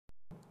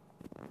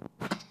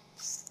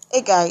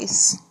Hey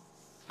guys,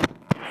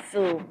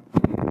 so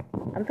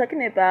I'm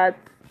talking about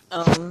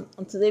on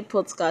today's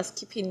podcast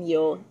keeping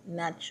your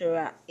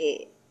natural hair.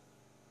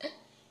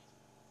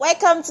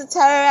 Welcome to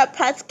Terra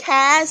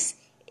Podcast.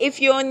 If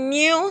you're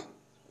new,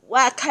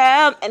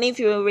 welcome, and if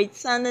you're a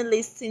returning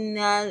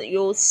listener,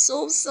 you're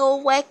so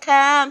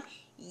welcome.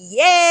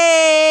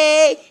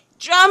 Yay!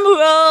 Drum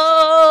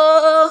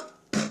roll!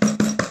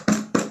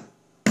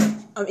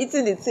 I'm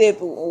eating the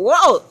table.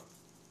 Whoa!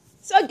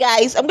 So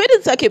guys, I'm going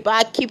to talk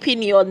about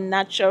keeping your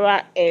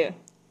natural hair.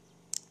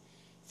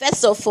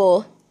 First of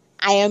all,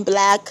 I am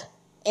black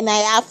and I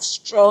have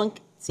strong,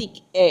 thick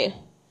hair.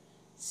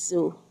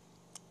 So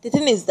the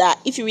thing is that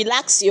if you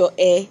relax your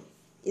hair,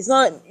 it's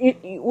not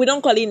we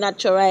don't call it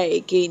natural hair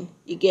again.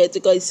 You get,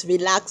 because it's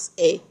relaxed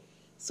hair.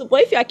 So,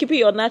 but if you are keeping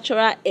your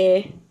natural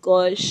hair,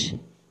 gosh,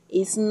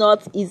 it's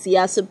not easy.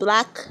 As a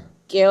black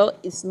girl,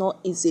 it's not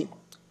easy.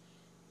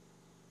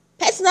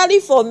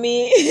 Personally, for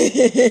me,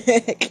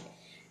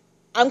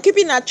 I'm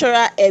keeping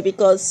natural hair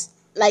because,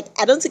 I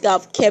don't think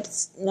I've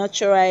kept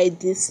natural hair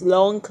this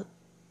long.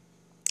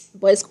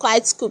 But it's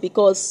quite cool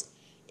because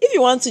if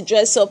you want to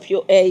dress up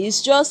your hair,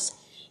 it's just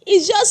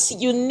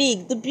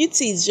unique. The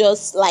beauty is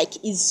just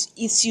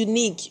it's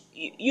unique.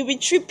 You'll be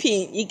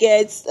tripping. You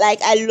get,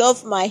 I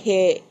love my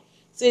hair,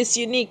 so it's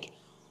unique.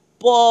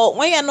 But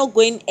when you're not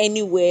going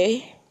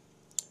anywhere,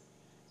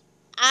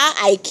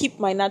 I keep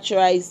my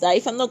natural is that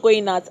if I'm not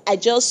going out, I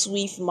just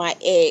weave my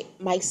hair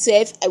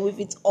myself. I weave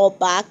it all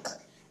back.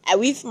 I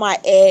weave my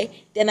hair.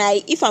 Then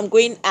if I'm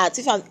going out,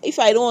 if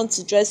I don't want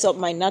to dress up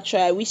my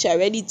natural, which I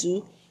already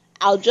do,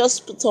 I'll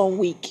just put on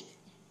wig.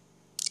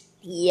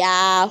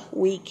 Yeah,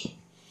 wig.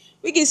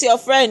 Wig is your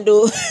friend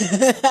though.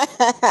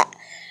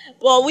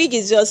 But wig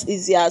is just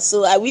easier.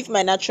 So I weave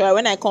my natural.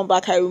 When I come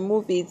back, I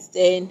remove it.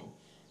 Then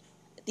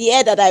the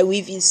hair that I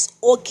weave is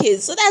okay.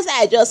 So that's why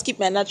I just keep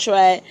my natural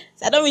hair.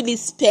 So I don't really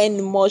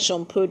spend much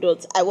on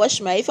products. If I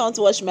want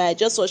to wash my hair, I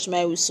just wash my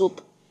hair with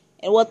soap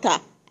and water.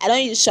 I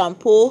don't use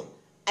shampoo.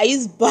 I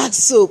use bar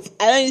soap.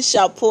 I don't use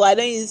shampoo. I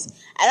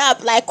don't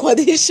apply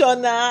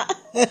conditioner.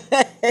 The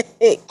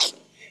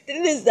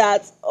thing is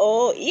that,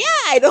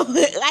 I don't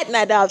right now.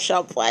 I don't have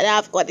shampoo. I don't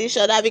have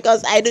conditioner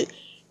because I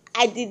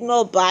did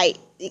not buy.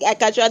 I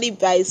can actually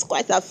buy. It's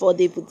quite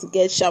affordable to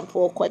get shampoo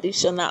or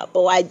conditioner,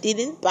 but I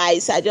didn't buy.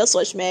 So I just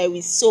wash my hair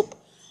with soap,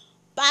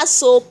 bar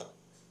soap,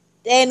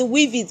 then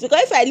weave it.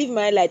 Because if I leave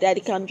my hair like that,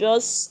 it can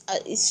just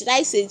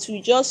it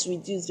will just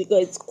reduce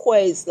because it's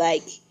coils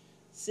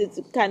so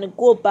to kind of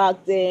go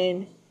back,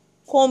 then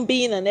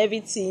combing and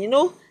everything.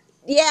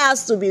 The hair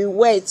has to be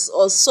wet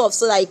or soft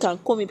so that you can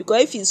comb it,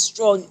 because if it's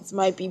strong, it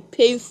might be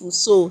painful.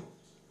 So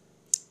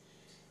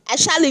I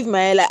shall leave my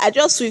hair I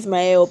just weave my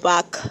hair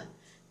back,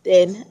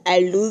 then I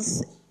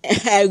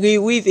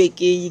re-weave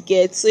again. You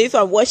get, so if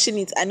I'm washing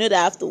it, I know that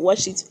I have to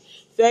wash it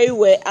very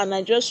well, and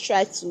I just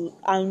try to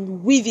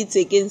weave it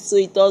again so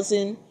it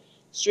doesn't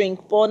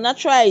shrink. But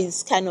natural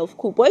is kind of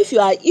cool. But if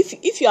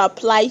you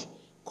apply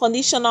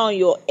conditioner on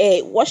your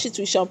hair, wash it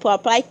with shampoo,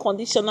 apply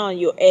conditioner on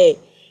your hair,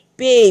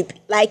 babe,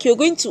 you're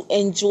going to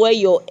enjoy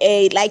your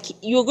hair.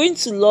 You're going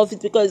to love it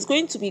because it's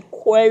going to be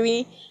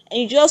curly, and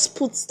you just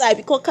put style,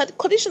 because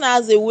conditioner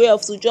has a way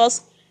of to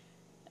just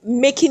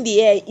making the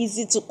hair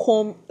easy to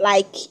comb.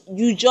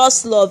 You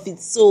just love it.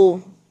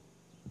 So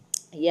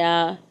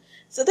yeah,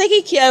 so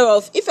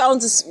if I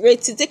want to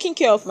rate it, taking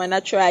care of my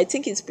natural, I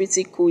think it's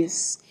pretty cool.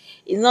 It's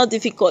not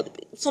difficult.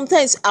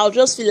 Sometimes I'll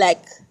just feel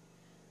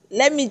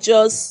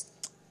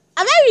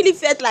have I really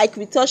felt like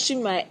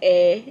retouching my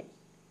hair?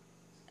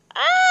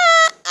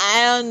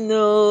 I don't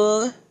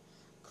know.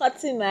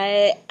 Cutting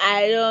my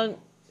hair,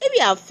 maybe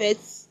I've felt,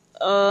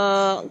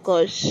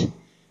 gosh.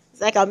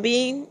 It's I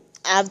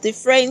have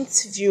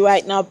different view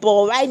right now,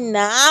 but right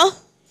now,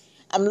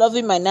 I'm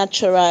loving my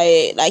natural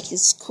hair.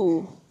 It's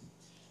cool.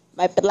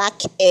 My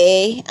black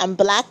hair, I'm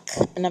black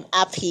and I'm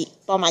happy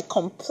about my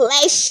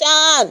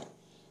complexion.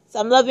 So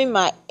I'm loving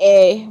my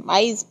hair. My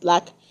hair is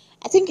black.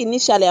 I think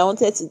initially I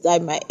wanted to dye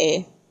my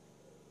hair.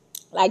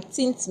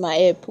 Tint my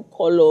hair, put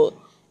color,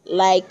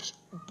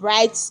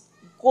 bright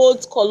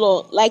gold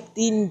color.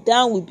 The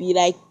down will be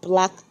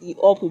black, the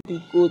up will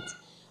be gold.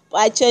 But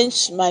I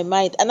changed my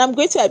mind, and I'm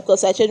grateful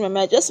because I changed my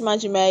mind. Just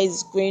imagine my hair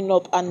is growing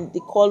up and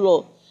the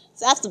color,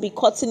 so I have to be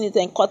cutting it so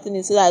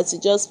that it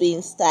will just be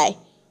in style.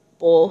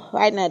 But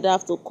right now I don't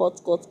have to cut,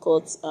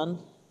 and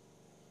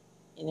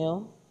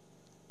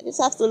I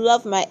just have to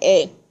love my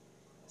hair.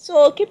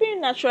 So keeping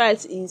it natural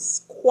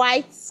is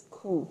quite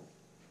cool.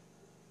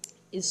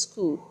 It's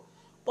cool.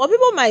 But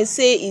people might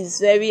say it's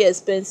very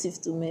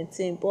expensive to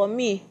maintain. But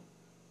me,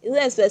 it's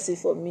not expensive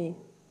for me.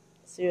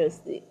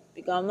 Seriously.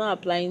 Because I'm not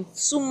applying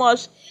too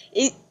much.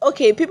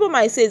 People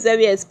might say it's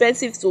very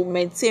expensive to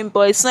maintain,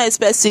 but it's not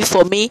expensive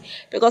for me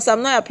because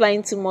I'm not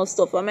applying too much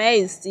stuff. My hair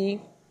is still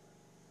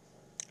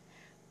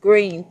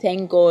growing,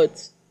 thank God.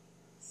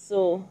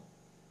 So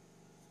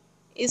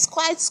it's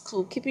quite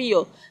cool keeping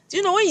your. Do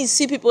you know when you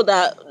see people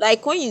that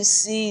when you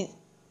see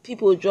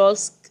people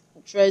just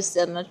dress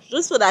their natural,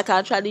 just people that can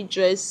actually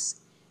dress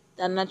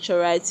their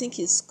natural, I think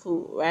it's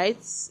cool,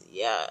 right?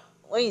 Yeah.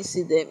 when you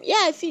see them,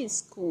 yeah, I feel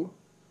it's cool.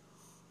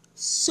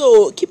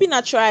 So keeping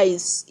natural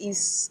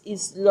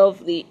is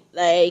lovely.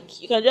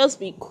 Like, you can just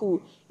be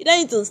cool. You don't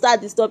need to start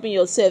disturbing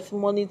yourself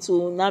money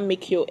to not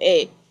make your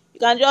hair. You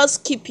can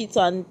just keep it,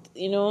 and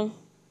and you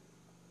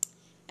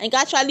can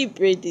actually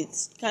braid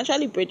it. You can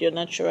actually braid your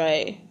natural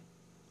hair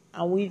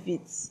and weave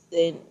it,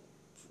 then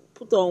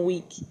put on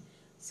wig.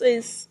 So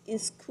it's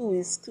cool.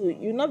 It's cool.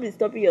 You'll not be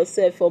stopping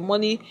yourself for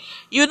money.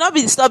 You'll not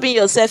be stopping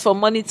yourself for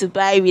money to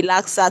buy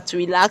relaxer to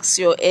relax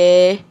your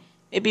hair.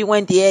 Maybe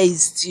when the hair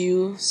is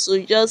due. So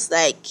just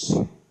like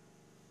keep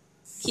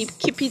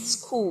it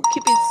cool.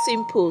 Keep it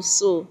simple.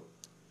 So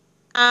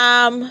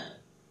I'm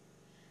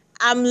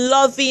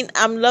loving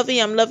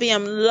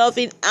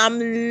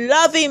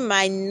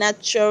my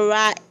natural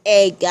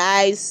hair,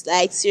 guys.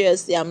 Like,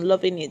 seriously, I'm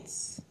loving it.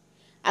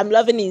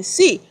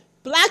 See,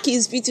 black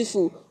is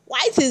beautiful,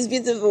 white is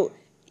beautiful,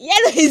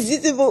 yellow is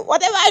beautiful.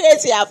 Whatever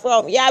race you are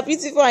from, you are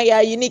beautiful and you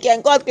are unique,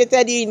 and God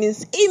created you in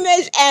His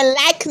image and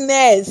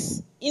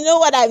likeness. You know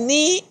what I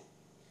mean?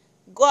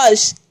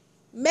 Gosh,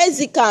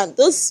 Mexican,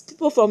 those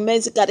people from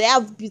Mexico, they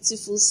have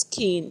beautiful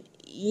skin.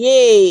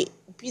 Yay,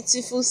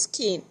 beautiful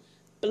skin.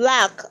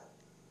 Black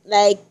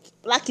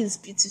is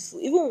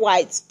beautiful. Even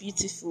white,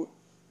 beautiful.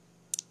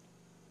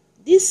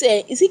 This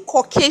is it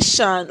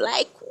Caucasian?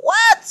 Like,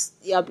 what?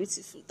 They are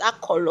beautiful. That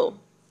color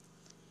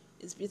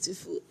is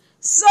beautiful.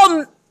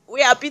 So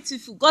we are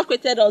beautiful. God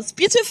created us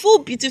beautiful,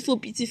 beautiful,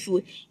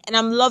 beautiful. And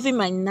I'm loving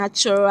my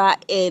natural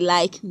hair,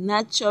 like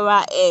natural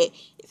hair.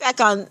 If I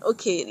can,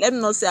 okay, let me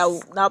not say I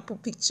will now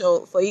put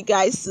picture for you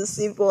guys to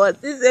see, but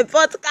this is a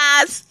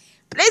podcast.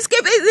 Please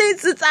keep listening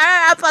to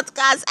Tarara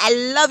Podcast. I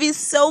love you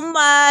so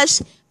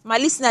much. My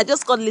listener, I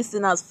just got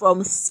listeners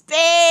from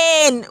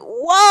Spain.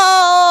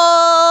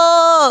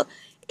 Whoa!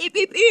 Hip,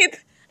 hip, hip.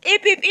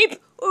 Hip, hip,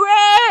 hip.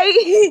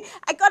 Hooray!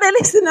 I got a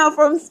listener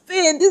from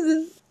Spain. This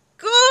is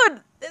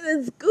good.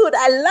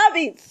 I love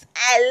it.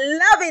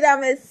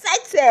 I'm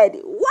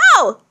excited.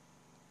 Wow!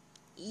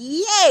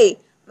 Yay!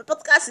 My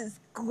podcast is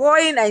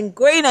growing and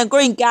growing and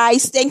growing,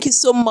 guys. Thank you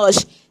so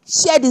much.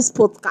 Share this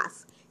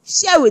podcast.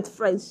 Share with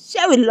friends.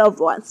 Share with loved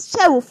ones.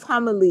 Share with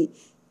family.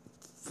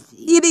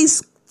 It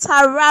is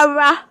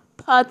Tarara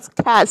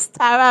Podcast.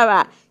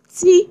 Tarara.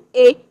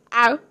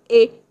 Tarara.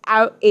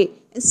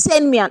 And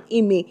send me an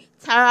email.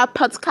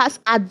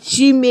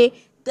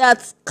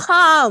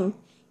 tararapodcast@gmail.com.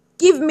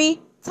 Give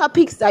me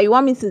topics that you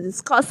want me to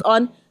discuss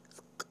on.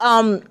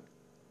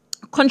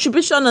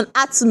 Contribution on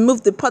how to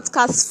move the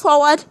podcast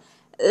forward.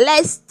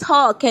 Let's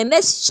talk and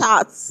let's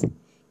chat.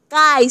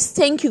 Guys,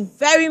 thank you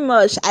very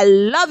much. I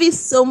love you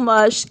so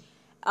much.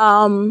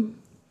 Au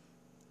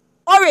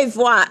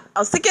revoir. I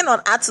was thinking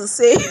on how to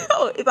say,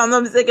 if I'm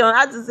not mistaken, on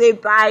how to say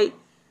bye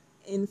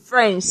in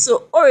French.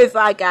 So, au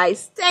revoir,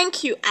 guys.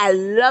 Thank you. I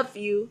love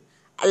you.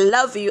 I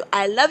love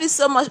you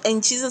so much.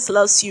 And Jesus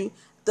loves you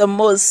the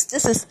most.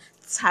 This is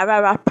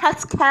Tarara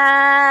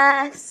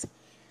Podcast.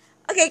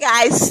 Okay,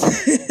 guys.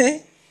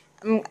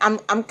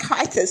 I'm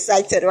quite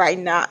excited right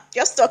now.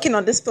 Just talking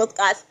on this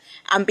podcast,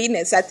 I'm being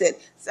excited.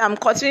 So I'm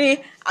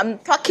continuing. I'm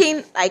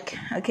talking like,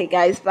 okay,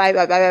 guys, bye.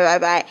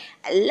 I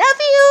love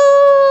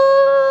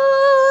you.